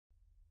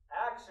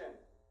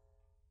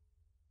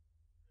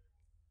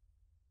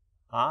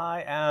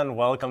Hi, and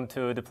welcome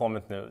to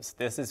Deployment News.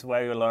 This is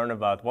where you learn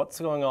about what's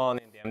going on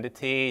in the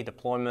MDT,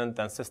 deployment,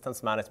 and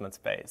systems management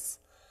space.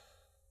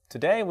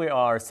 Today we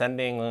are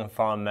sending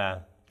from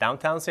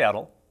downtown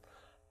Seattle,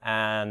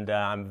 and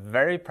I'm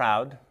very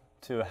proud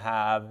to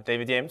have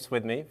David James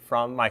with me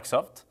from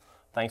Microsoft.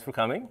 Thanks for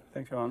coming.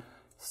 Thanks, Sean.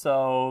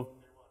 So,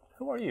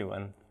 who are you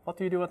and what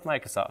do you do at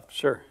Microsoft?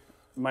 Sure.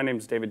 My name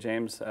is David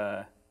James.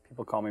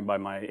 People call me by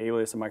my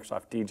alias at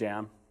Microsoft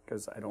DJam,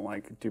 because I don't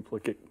like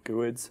duplicate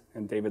GUIDs,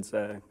 and David's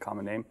a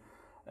common name.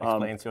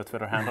 Explains your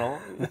Twitter handle.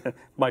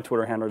 My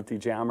Twitter handle is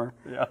DJammer.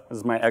 Yeah. This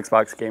is my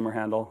Xbox gamer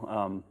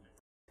handle.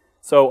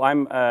 So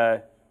I'm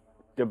a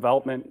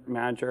development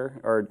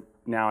manager, or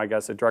now I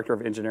guess a director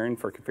of engineering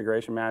for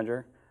Configuration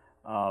Manager.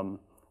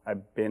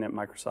 I've been at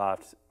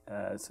Microsoft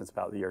since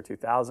about the year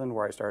 2000,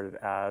 where I started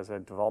as a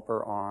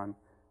developer on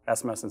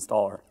SMS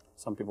installer.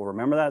 Some people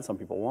remember that, some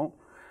people won't.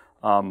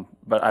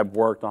 But I've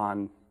worked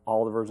on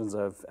all the versions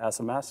of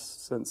SMS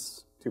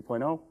since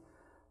 2.0.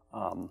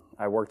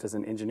 I worked as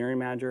an engineering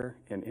manager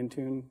in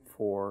Intune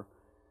for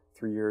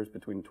 3 years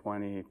between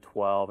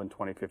 2012 and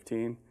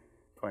 2015.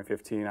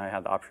 2015, I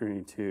had the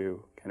opportunity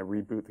to kind of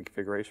reboot the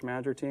Configuration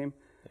Manager team,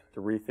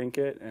 to rethink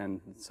it, and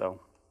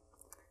so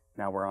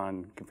now we're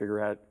on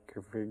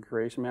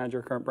Configuration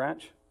Manager current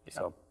branch. Yeah.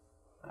 So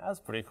that's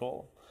pretty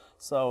cool.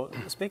 So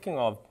speaking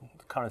of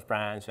current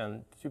branch,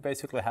 and you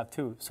basically have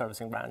two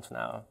servicing branch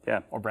now,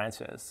 or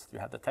branches. You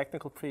have the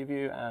technical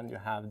preview and you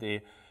have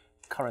the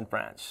current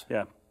branch.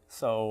 Yeah.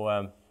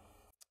 So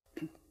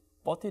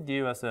what did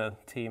you as a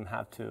team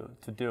have to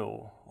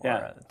do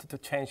to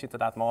change it to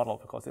that model?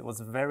 Because it was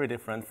very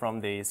different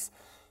from these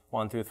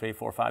 1, 2, 3,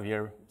 4, 5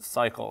 year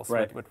cycles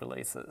with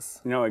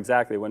releases. No,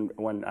 exactly. When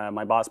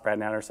my boss,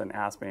 Brad Anderson,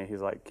 asked me,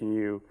 he's like, can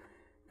you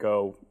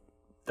go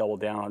double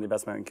down on the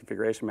investment in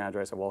Configuration Manager?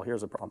 I said, well,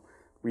 here's the problem.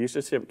 We used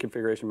to ship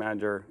Configuration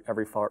Manager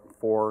every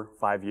 4,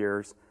 5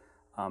 years.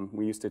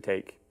 We used to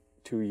take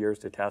 2 years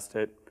to test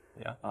it.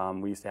 Yeah.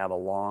 We used to have a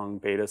long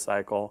beta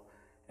cycle.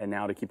 And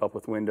now to keep up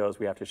with Windows,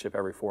 we have to ship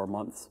every 4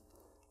 months.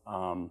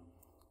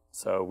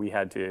 So we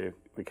kind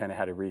of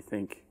had to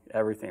rethink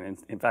everything. And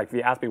in fact, if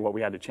you ask me what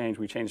we had to change,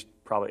 we changed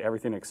probably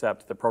everything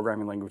except the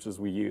programming languages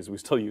we use. We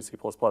still use C++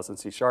 and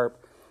C#,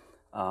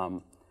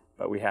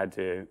 but we had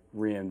to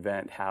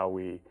reinvent how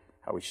we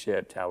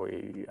shipped, how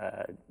we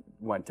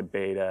went to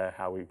beta,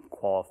 how we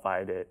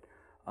qualified it,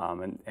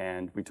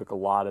 and we took a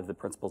lot of the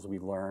principles we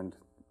learned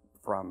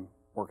from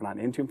working on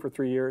Intune for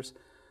 3 years,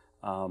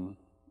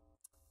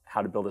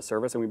 how to build a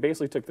service, and we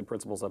basically took the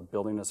principles of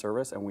building a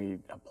service and we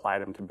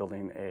applied them to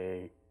building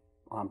a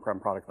on-prem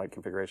product like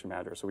Configuration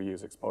Manager. So we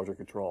use exposure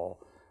control,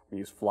 we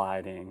use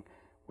flighting,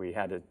 we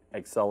had to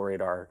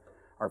accelerate our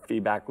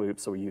feedback loop,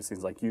 so we use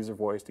things like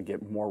UserVoice to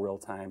get more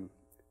real-time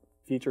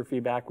feature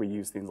feedback. We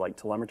use things like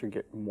telemetry to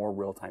get more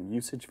real-time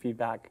usage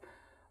feedback.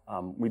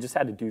 We just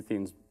had to do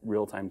things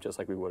real-time just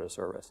like we would a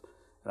service.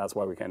 And that's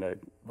why we kind of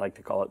like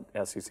to call it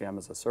SCCM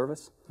as a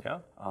service.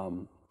 Yeah.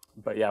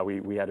 But yeah,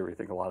 we had to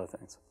rethink a lot of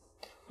things.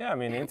 Yeah, I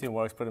mean, Intune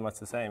works pretty much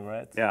the same,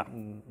 right? Yeah.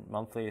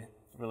 Monthly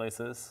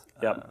releases.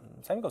 Yep.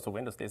 Same goes to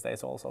Windows these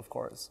days also, of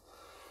course.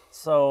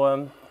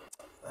 So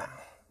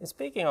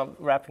speaking of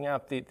wrapping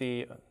up,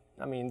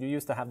 I mean, you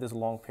used to have this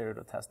long period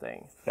of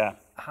testing. Yeah.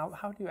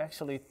 How do you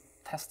actually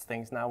test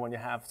things now when you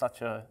have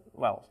such a,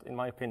 well, in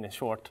my opinion,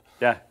 short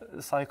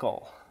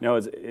cycle? No,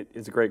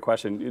 it's a great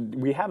question.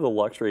 We have the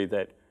luxury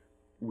that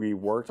we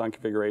worked on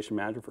Configuration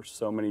Manager for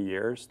so many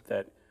years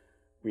that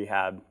we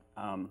had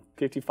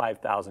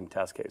 55,000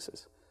 test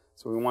cases.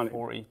 So we wanted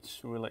for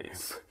each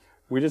release.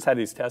 We just had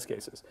these test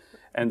cases,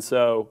 and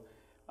so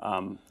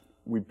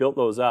we built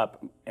those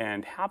up,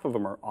 and half of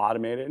them are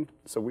automated,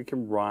 so we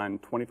can run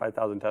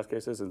 25,000 test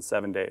cases in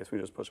 7 days. We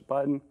just push a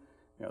button.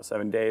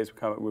 7 days,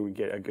 we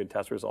get a good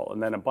test result.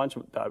 And then a bunch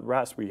of the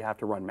rest we have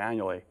to run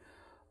manually.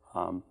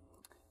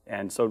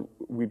 And so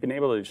we've been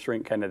able to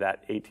shrink kind of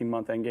that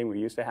 18-month end game we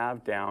used to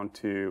have down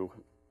to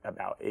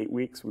about 8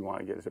 weeks. We want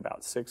to get it to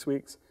about 6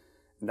 weeks.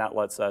 And that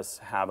lets us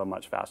have a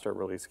much faster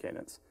release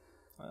cadence.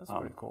 That's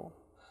pretty cool.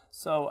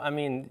 So, I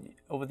mean,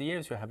 over the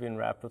years you have been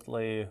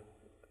rapidly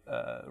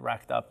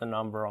racked up the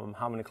number of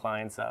how many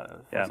clients,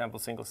 for example,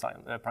 single site,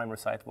 primary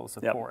site will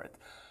support.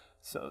 Yep.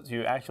 So do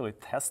you actually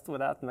test with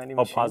that many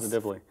machines? Oh,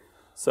 positively.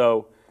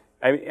 So,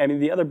 I mean,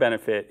 the other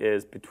benefit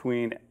is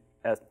between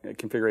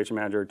Configuration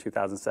Manager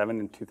 2007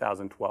 and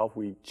 2012,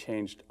 we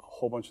changed a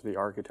whole bunch of the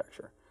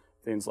architecture.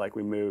 Things like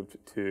we moved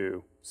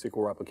to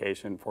SQL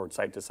replication for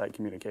site-to-site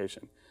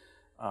communication.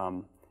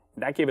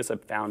 That gave us a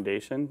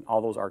foundation,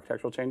 all those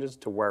architectural changes,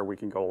 to where we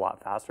can go a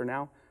lot faster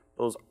now.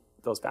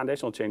 Those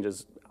foundational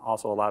changes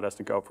also allowed us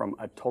to go from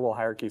a total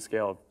hierarchy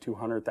scale of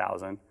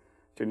 200,000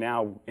 to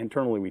now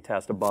internally we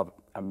test above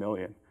 1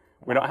 million.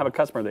 We don't have a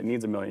customer that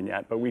needs 1 million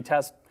yet, but we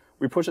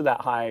push it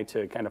that high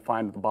to kind of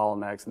find the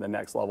bottlenecks and the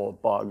next level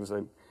of bugs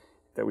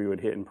that we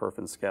would hit in perf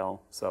and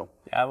scale. So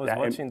yeah, I was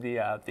watching the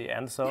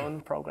End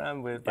Zone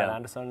program with Ben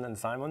Anderson and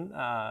Simon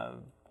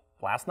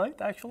last night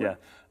actually,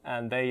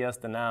 and they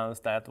just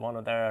announced that one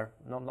of their,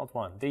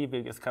 the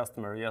biggest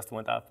customer just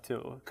went up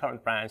to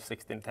current branch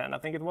 1610, I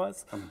think it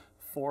was,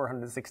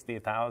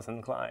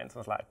 460,000 clients. I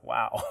was like,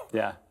 wow.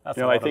 Yeah. That's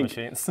a lot of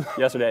machines.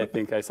 Yesterday, I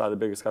think I saw the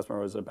biggest customer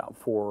was about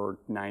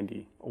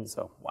 490.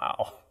 So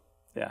wow.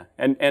 yeah,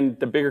 and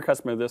the bigger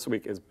customer this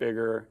week is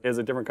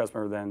a different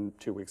customer than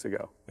 2 weeks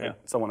ago. Yeah.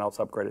 Someone else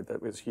upgraded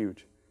that was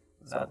huge.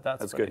 So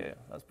that's good. Good.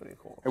 That's pretty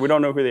cool. And we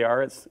don't know who they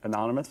are. It's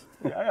anonymous.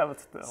 Yeah, but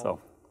still. So.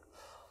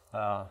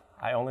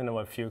 I only know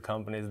a few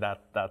companies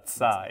that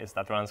size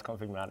that runs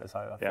ConfigMgr, so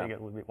I figured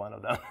it would be one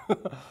of them.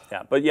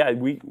 Yeah, but yeah,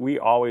 we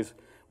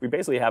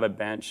basically have a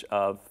bench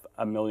of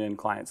 1 million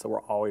clients, so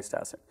we're always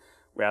testing.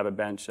 We have a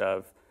bench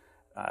of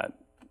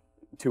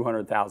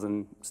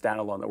 200,000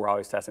 standalone that we're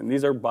always testing.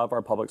 These are above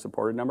our public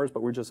supported numbers,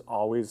 but we're just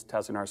always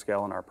testing our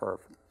scale and our perf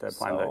to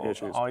find the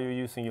issues. Are you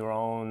using your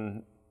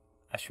own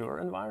Azure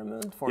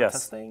environment for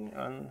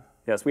testing?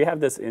 Yes, we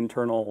have this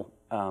internal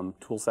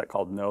tool set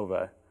called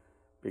Nova,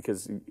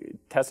 because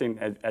testing,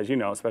 as you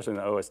know, especially in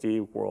the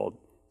OSD world,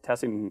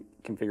 testing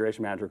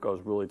configuration manager goes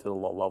really to the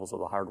low levels of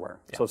the hardware.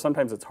 Yeah. So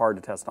sometimes it's hard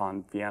to test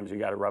on VMs. You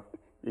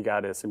got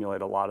to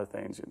simulate a lot of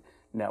things,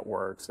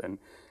 networks and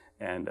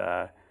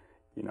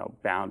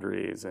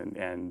boundaries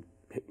and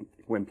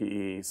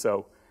WinPE.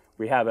 So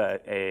we have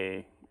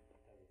a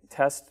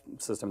test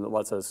system that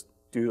lets us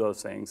do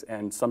those things,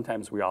 and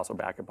sometimes we also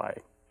back it by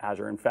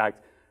Azure. In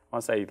fact, I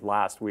want to say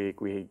last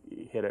week we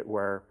hit it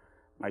where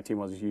my team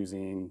was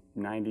using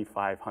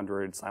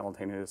 9,500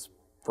 simultaneous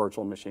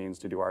virtual machines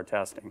to do our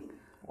testing.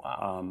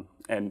 Wow.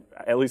 And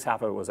at least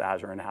half of it was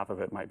Azure, and half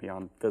of it might be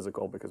on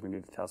physical because we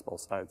need to test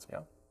both sides. Yeah,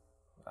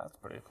 that's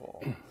pretty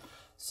cool.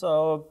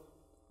 So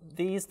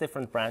these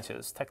different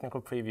branches,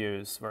 technical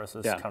previews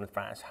versus current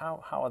branch,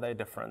 how are they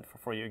different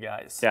for you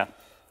guys? Yeah.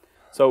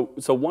 So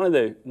one of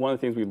the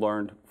things we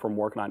learned from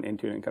working on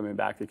Intune and coming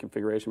back to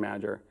Configuration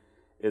Manager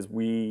is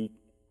we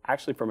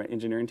actually, from an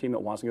engineering team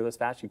that wants to go this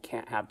fast, you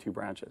can't have two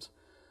branches.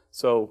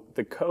 So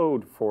the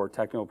code for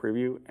technical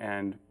preview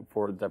and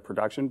for the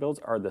production builds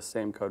are the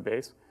same code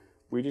base.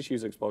 We just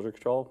use exposure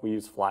control. We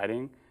use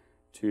flighting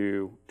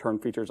to turn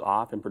features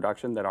off in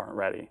production that aren't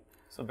ready.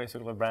 So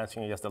basically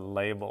branching is just a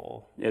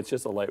label. It's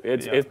just a label.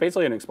 It's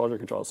basically an exposure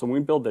control. So when we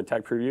build the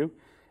tech preview,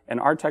 and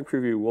our tech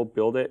preview, we'll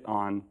build it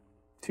on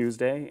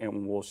Tuesday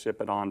and we'll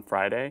ship it on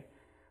Friday.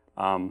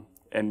 And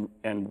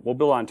we'll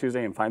build it on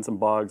Tuesday and find some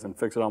bugs and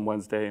fix it on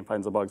Wednesday and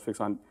find some bugs,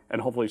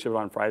 and hopefully ship it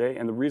on Friday.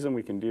 And the reason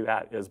we can do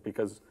that is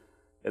because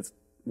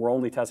we're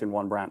only testing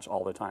one branch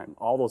all the time.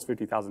 All those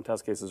 50,000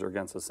 test cases are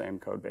against the same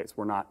code base.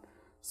 We're not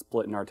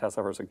splitting our test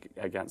efforts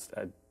against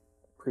a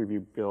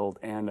preview build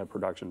and a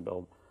production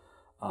build.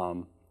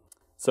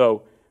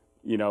 So,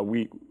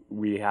 we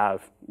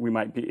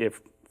might be,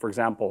 if, for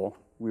example,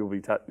 we will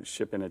be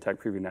shipping a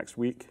tech preview next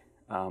week.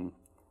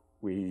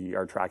 We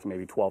are tracking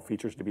maybe 12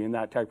 features to be in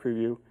that tech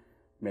preview.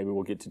 Maybe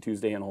we'll get to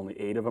Tuesday and only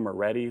 8 of them are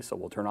ready, so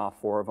we'll turn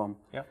off 4 of them.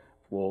 Yeah.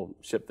 We'll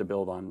ship the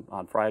build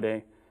on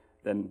Friday.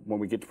 Then when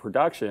we get to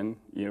production,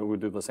 we'll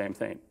do the same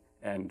thing.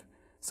 And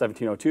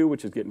 1702,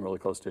 which is getting really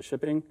close to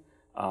shipping,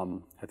 I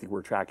think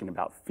we're tracking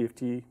about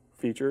 50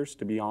 features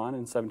to be on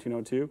in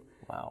 1702.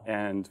 Wow.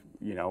 And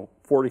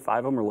 45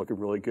 of them are looking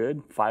really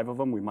good. 5 of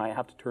them we might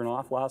have to turn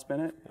off last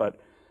minute,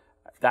 but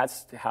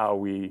that's how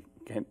we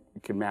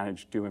can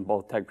manage doing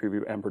both tech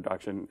preview and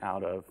production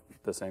out of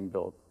the same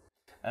build.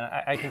 And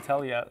I can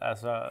tell you,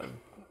 as a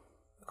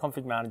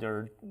config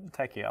manager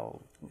techie,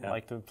 I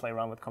like to play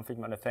around with config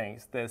manager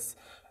things. This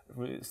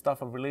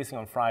stuff of releasing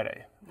on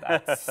Friday,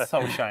 that's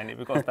so shiny,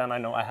 because then I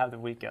know I have the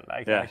weekend.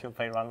 I can actually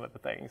play around with the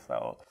things.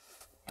 So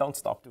don't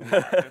stop doing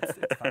that.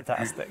 It's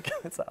fantastic.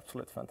 It's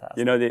absolutely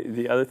fantastic.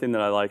 The other thing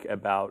that I like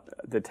about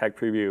the tech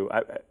preview,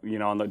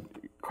 on the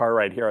car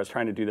ride here, I was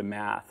trying to do the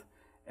math,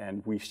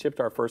 and we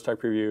shipped our first tech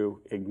preview,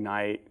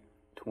 Ignite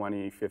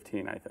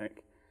 2015, I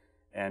think.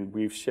 And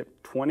we've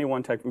shipped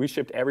 21 tech. We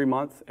shipped every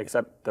month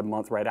except the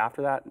month right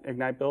after that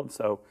Ignite build.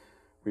 So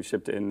we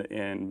shipped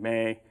in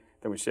May,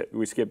 then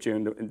we skipped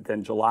June,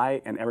 then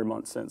July, and every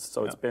month since.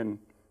 So it's been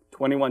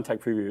 21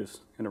 tech previews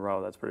in a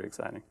row. That's pretty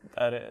exciting.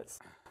 That is.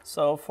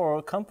 So for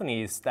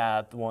companies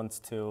that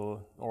or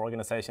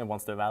organization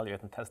wants to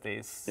evaluate and test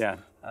these,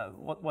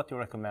 what do you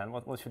recommend?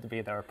 What should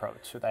be their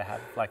approach? Should they have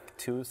like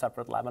 2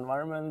 separate lab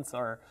environments,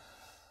 or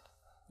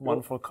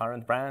one for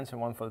current branch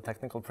and one for the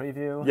technical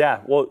preview?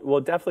 Yeah, well,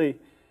 definitely,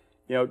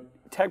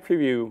 tech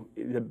preview,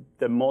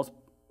 the most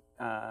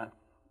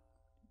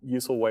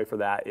useful way for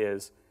that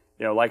is,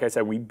 like I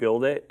said, we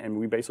build it and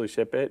we basically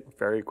ship it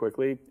very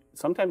quickly.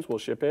 Sometimes we'll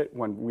ship it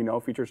when we know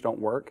features don't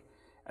work.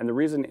 And the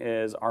reason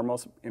is our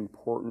most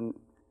important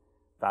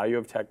value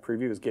of tech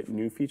preview is get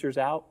new features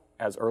out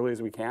as early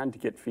as we can to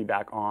get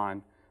feedback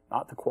on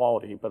not the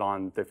quality, but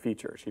on the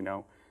features.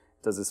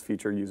 Does this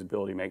feature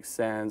usability make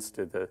sense?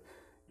 Does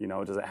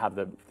it have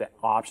the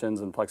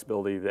options and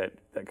flexibility that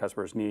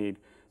customers need?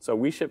 So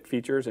we ship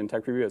features in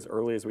tech preview as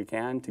early as we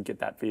can to get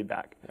that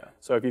feedback. Yeah.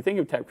 So if you think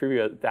of tech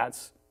preview,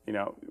 that's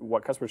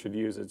what customers should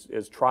use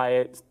is try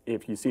it.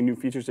 If you see new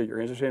features that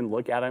you're interested in,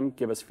 look at them,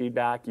 give us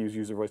feedback, use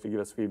UserVoice to give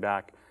us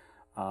feedback.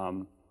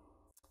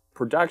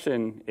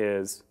 Production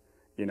is,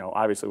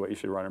 obviously what you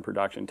should run in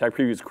production. Tech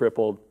preview is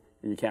crippled.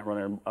 You can't run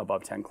it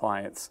above 10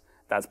 clients.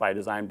 that's by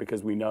design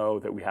because we know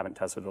that we haven't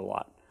tested it a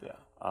lot.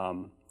 Yeah.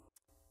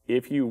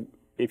 If you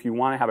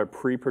want to have a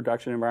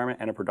pre-production environment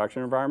and a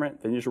production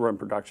environment, then you should run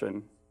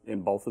production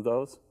in both of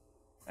those,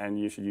 and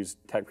you should use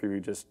Tech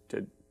Preview just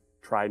to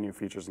try new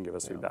features and give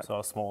us feedback. So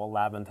a small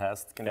lab and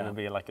test can even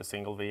be like a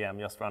single VM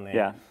just running.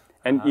 Yeah,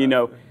 and you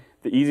know,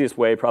 the easiest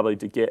way probably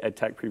to get a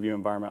Tech Preview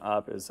environment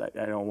up is,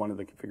 I know one of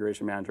the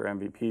configuration manager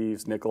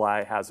MVPs,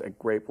 Nikolai, has a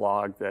great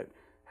blog that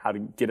how to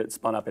get it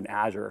spun up in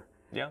Azure.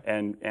 Yeah.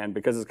 And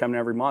because it's coming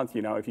every month,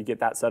 you know, if you get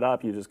that set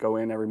up, you just go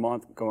in every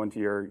month, go into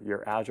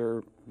your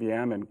Azure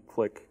VM and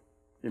click,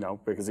 you know,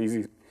 because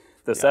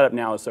the setup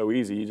now is so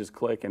easy. You just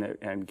click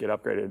and get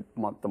upgraded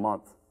month to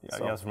month. Yeah,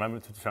 so. just remember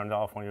to turn it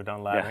off when you're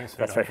done labbing,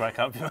 so you don't rack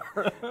up your...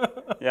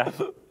 Yeah.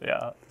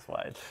 Yeah, that's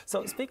right.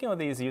 So speaking of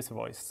these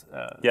UserVoice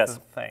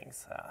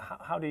things,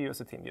 how do you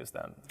as a team use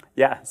them?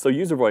 Yeah, so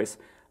UserVoice.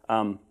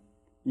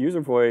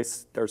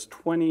 UserVoice, there's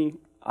 20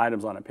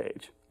 items on a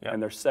page,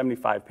 and there's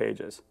 75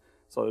 pages.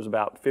 So there's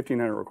about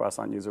 1,500 requests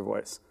on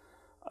UserVoice.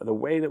 The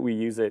way that we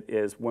use it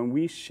is when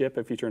we ship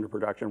a feature into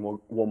production,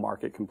 we'll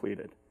mark it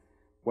completed.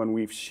 When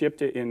we've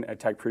shipped it in a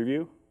Tech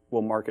Preview,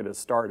 we'll mark it as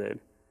started.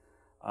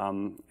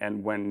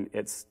 And when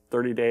it's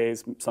 30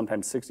 days,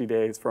 sometimes 60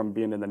 days from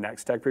being in the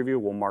next Tech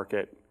Preview, we'll mark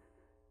it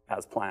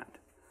as planned.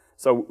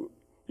 So,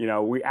 you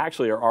know, we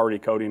actually are already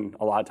coding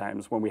a lot of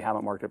times when we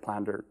haven't marked it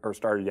planned or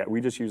started yet.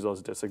 We just use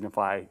those to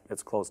signify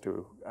it's close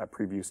to a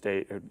preview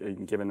state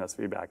and giving us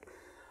feedback.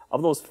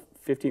 Of those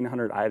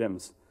 1,500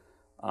 items,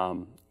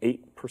 8%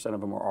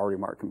 of them are already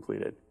marked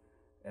completed.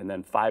 And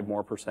then 5%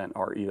 more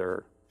are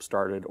either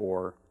started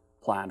or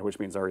planned, which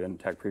means they're in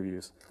Tech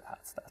Previews.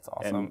 That's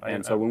awesome.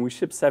 And so when we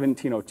ship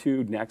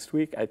 1702 next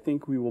week, I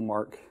think we will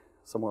mark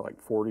somewhere like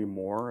 40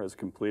 more as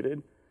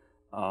completed,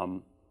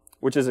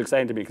 which is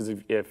exciting to me because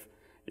if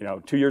you know,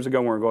 2 years ago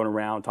when we were going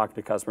around talking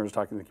to customers,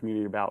 talking to the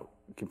community about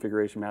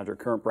Configuration Manager,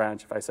 current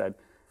branch, if I said,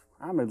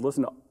 I'm going to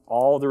listen to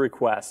all the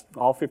requests,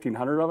 all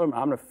 1,500 of them,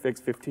 I'm going to fix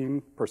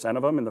 15%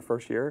 of them in the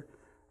first year,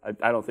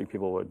 I don't think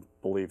people would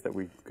believe that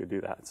we could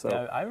do that. So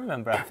yeah, I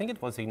remember, I think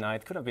it was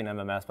Ignite, could have been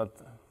MMS, but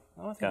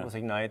I don't think it was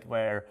Ignite,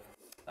 where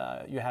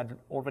you had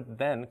already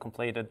then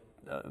completed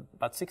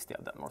about 60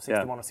 of them, or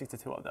 61 or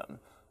 62 of them.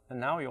 And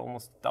now you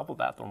almost double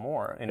that or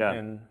more.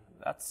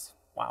 That's,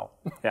 wow.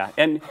 Yeah,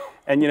 and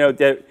you know,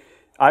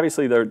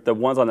 obviously the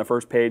ones on the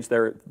first page,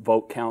 their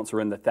vote counts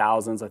are in the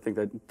thousands. I think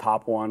the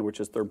top one, which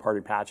is third-party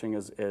patching,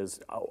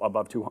 is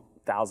above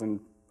 2,000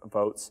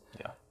 votes.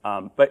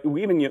 Yeah. But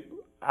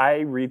I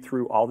read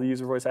through all the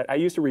UserVoice. I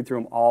used to read through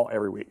them all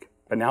every week,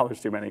 but now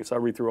there's too many, so I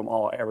read through them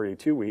all every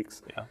 2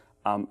 weeks. Yeah.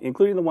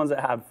 Including the ones that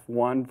have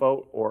 1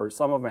 vote, or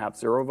some of them have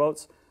 0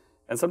 votes.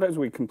 And sometimes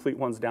we complete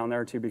ones down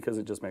there too because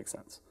it just makes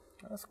sense.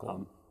 That's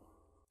cool.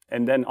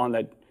 And then on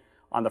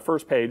the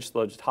first page,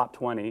 the top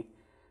 20,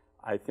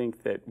 I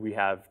think that we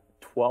have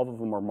 12 of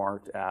them are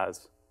marked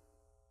as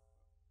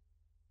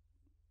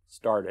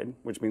started,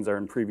 which means they're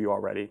in preview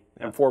already,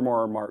 and 4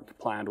 more are marked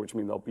planned, which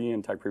means they'll be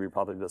in Tech Preview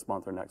probably this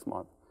month or next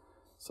month.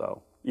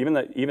 So even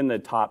the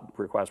top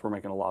requests, we're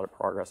making a lot of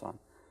progress on.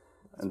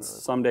 And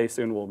someday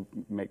soon we'll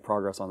make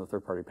progress on the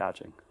third-party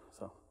patching.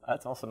 So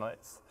that's also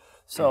nice.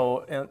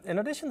 So in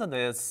addition to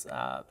this,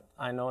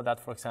 I know that,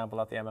 for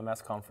example, at the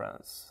MMS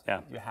conference,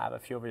 you have a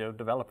few of your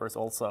developers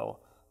also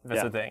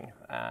visiting,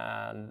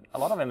 and a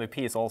lot of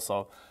MVPs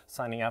also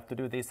signing up to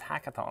do these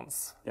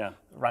hackathons,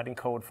 writing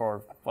code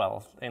for,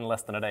 well, in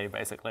less than a day,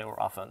 basically, or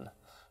often.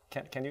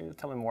 Can you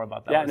tell me more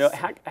about that? Yeah, no,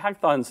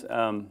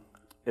 hackathons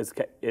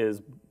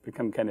is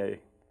become kind of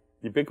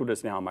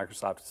ubiquitous now in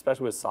Microsoft,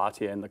 especially with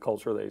Satya and the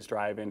culture that he's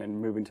driving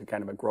and moving to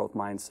kind of a growth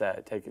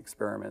mindset, take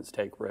experiments,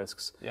 take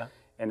risks. Yeah.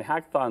 And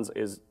hackathons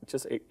is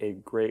just a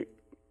great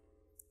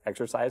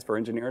exercise for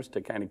engineers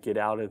to kind of get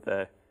out of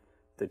the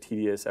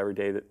tedious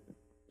everyday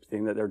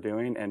thing that they're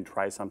doing and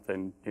try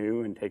something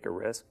new and take a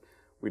risk.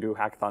 We do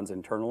hackathons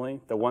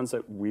internally. The ones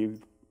that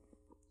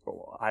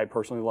I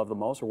personally love the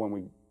most are when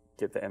we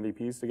get the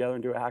MVPs together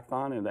and do a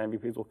hackathon, and the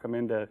MVPs will come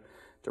into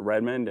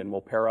Redmond and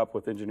we'll pair up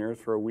with engineers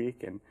for a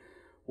week and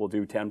we'll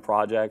do 10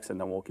 projects and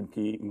then we'll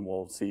compete and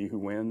we'll see who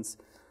wins.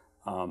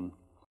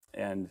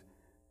 And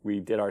we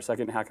did our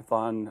second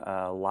hackathon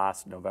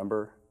last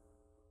November,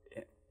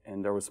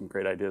 and there was some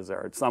great ideas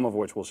there, some of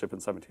which we'll ship in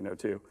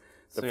 1702.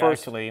 So you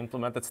actually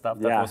implemented stuff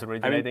that was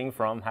originating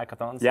from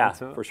hackathons? Yeah,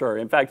 for sure.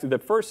 In fact, the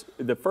first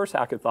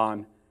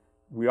hackathon,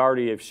 we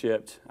already have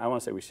shipped, I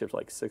want to say we shipped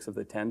like 6 of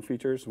the 10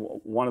 features.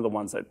 One of the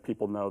ones that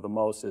people know the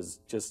most is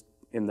just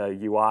in the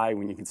UI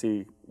when you can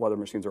see whether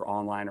machines are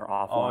online or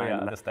offline. Oh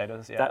yeah, the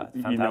status,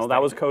 you know,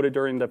 that was coded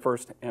during the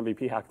first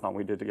MVP hackathon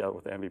we did together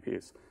with the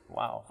MVPs.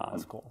 Wow,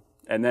 that's cool.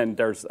 And then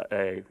there's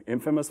a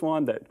infamous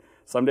one that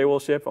someday we'll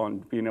ship on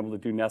being able to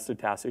do nested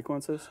task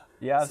sequences.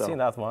 Yeah, I've seen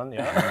that one,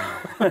 yeah.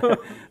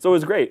 So it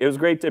was great. It was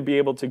great to be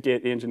able to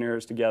get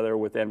engineers together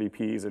with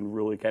MVPs and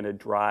really kind of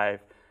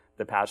drive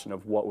the passion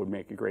of what would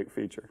make a great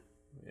feature.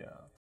 Yeah.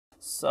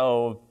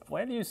 So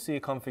where do you see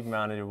Config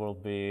Manager will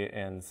be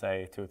in,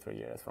 say, 2 or 3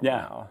 years from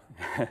now?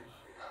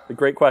 A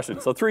great question.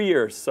 So 3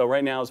 years. So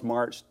right now is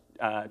March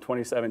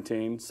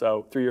 2017.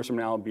 So 3 years from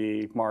now will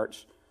be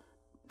March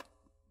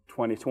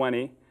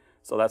 2020.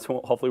 So that's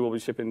hopefully we'll be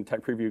shipping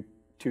Tech Preview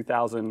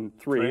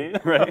 2003,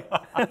 right?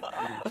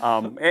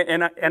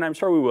 And I'm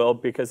sure we will,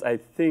 because I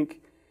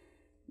think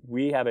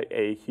we have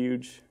a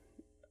huge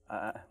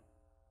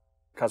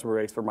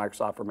customer base for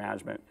Microsoft for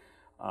management.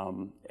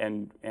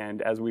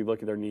 And as we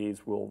look at their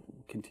needs, we'll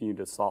continue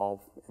to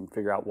solve and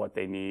figure out what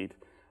they need.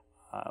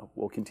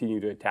 We'll continue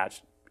to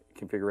attach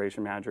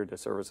Configuration Manager to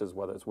services,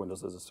 whether it's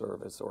Windows as a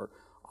service or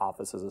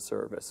Office as a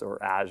service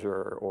or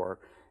Azure or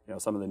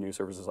some of the new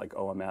services like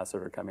OMS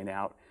that are coming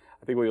out.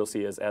 I think what you'll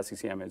see is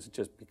SCCM has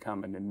just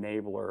become an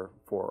enabler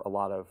for a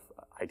lot of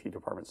IT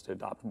departments to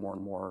adopt more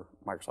and more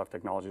Microsoft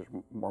technologies,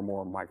 more and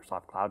more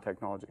Microsoft cloud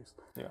technologies.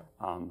 Yeah,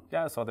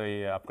 yeah. So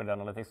the Upgrade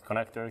Analytics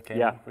connector came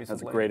recently.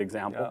 That's a great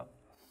example.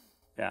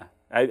 Yeah,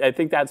 I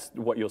think that's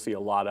what you'll see a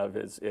lot of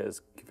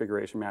is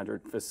Configuration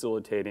Manager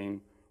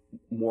facilitating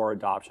more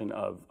adoption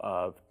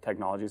of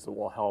technologies that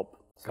will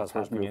help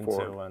customers move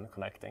forward. And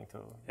connecting to.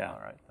 Yeah. All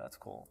right, that's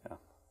cool. Yeah.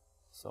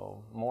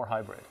 So more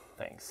hybrid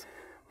things.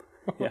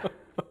 Yeah.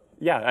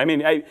 Yeah, I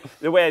mean,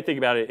 the way I think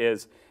about it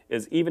is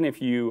even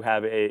if you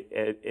have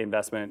an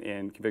investment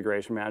in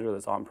Configuration Manager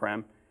that's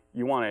on-prem,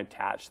 you want to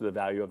attach to the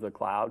value of the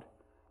cloud.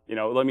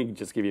 Let me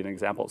just give you an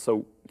example.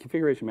 So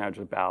Configuration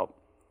Manager is about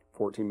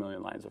 14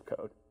 million lines of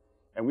code.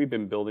 And we've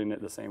been building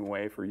it the same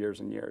way for years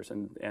and years.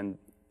 And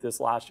this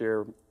last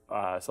year,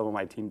 some of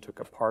my team took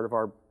a part of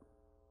our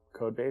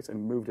code base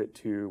and moved it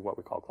to what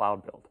we call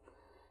Cloud Build.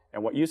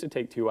 And what used to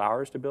take 2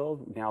 hours to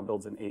build now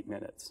builds in 8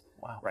 minutes.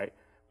 Wow. Right?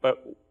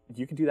 But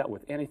you can do that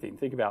with anything.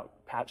 Think about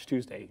Patch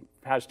Tuesday.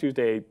 Patch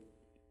Tuesday,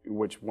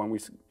 which when we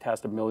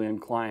test 1 million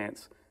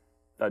clients,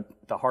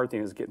 the hard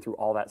thing is getting through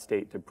all that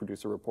state to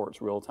produce the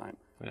reports real time.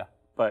 Yeah.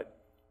 But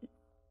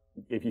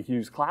if you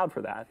use cloud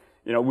for that,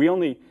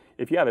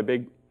 if you have a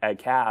big, at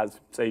CAS,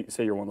 say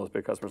you're one of those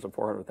big customers of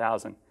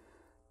 400,000,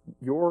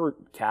 your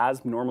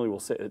CAS normally will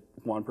sit at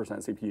 1%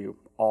 CPU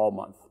all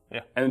month.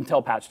 Yeah. And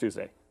until Patch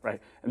Tuesday, right?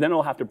 And then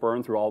it'll have to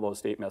burn through all those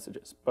state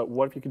messages. But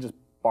what if you could just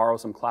borrow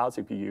some cloud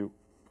CPU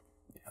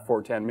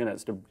for 10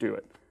 minutes to do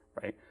it,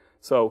 right?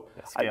 So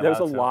there's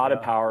a lot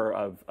of power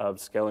of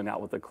scaling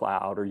out with the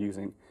cloud or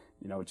using,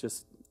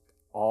 just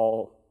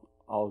all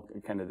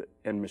kind of,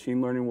 and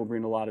machine learning will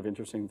bring a lot of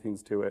interesting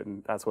things to it,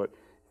 and that's what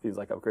things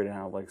like Upgrade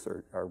Analytics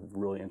are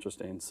really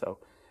interesting. So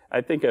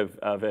I think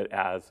of it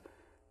as,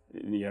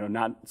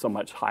 not so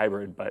much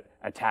hybrid, but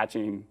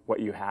attaching what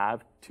you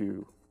have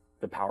to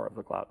the power of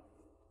the cloud.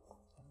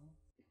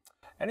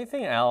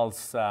 Anything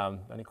else,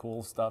 any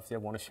cool stuff you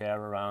want to share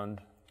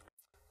around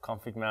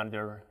Config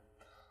Manager?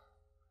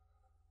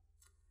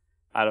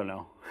 I don't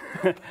know.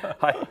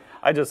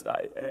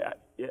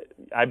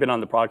 I've been on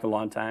the product a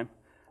long time.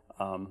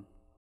 I'm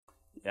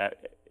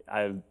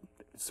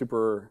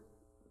super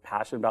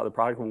passionate about the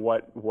product, and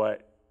what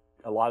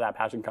a lot of that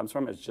passion comes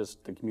from is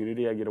just the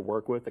community I get to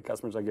work with, the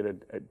customers I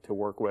get to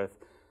work with,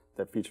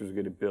 the features I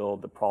get to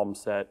build, the problem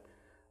set.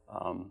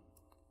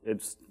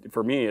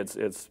 For me,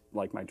 it's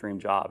like my dream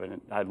job, and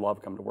I'd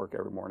love coming to work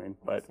every morning.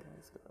 But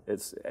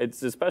it's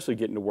especially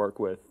getting to work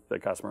with the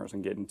customers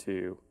and getting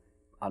to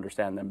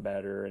understand them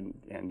better, and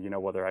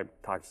whether I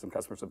talk to some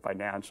customers in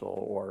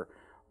financial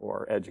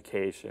or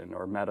education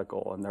or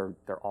medical, and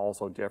they're all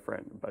so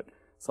different, but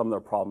some of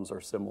their problems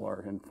are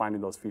similar, and finding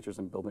those features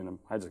and building them,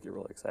 I just get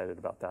really excited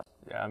about that.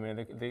 Yeah, I mean,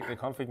 the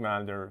Config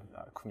Manager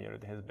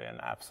community has been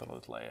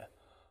absolutely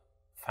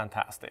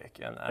fantastic,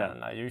 and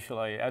I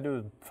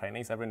do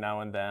trainings every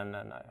now and then,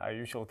 and I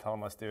usually tell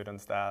my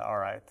students that, all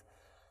right,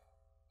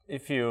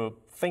 if you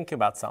think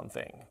about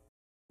something,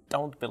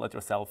 don't build it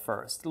yourself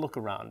first. Look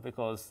around,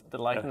 because the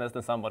likeliness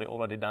that somebody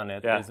already done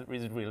it is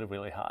really,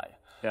 really high.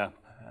 Yeah.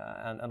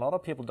 And a lot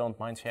of people don't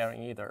mind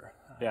sharing either.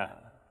 Yeah.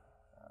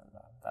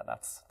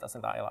 That's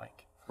something I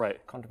like. Right.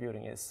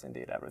 Contributing is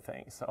indeed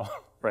everything. So.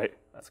 Right.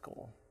 That's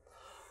cool.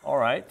 All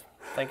right.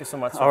 Thank you so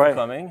much for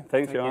coming.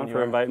 Thanks, Johan,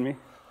 for inviting me.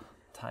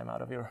 Time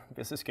out of your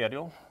busy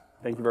schedule.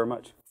 Thank you very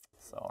much.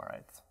 So, all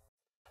right.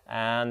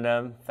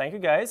 And thank you,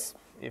 guys.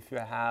 If you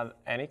have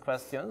any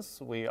questions,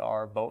 we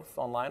are both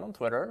online on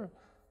Twitter.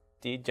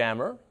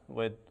 DJammer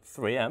with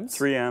 3 M's.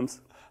 3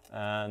 M's.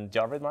 And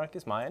Jarvid Mark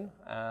is mine.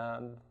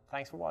 And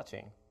thanks for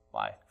watching.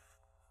 Bye.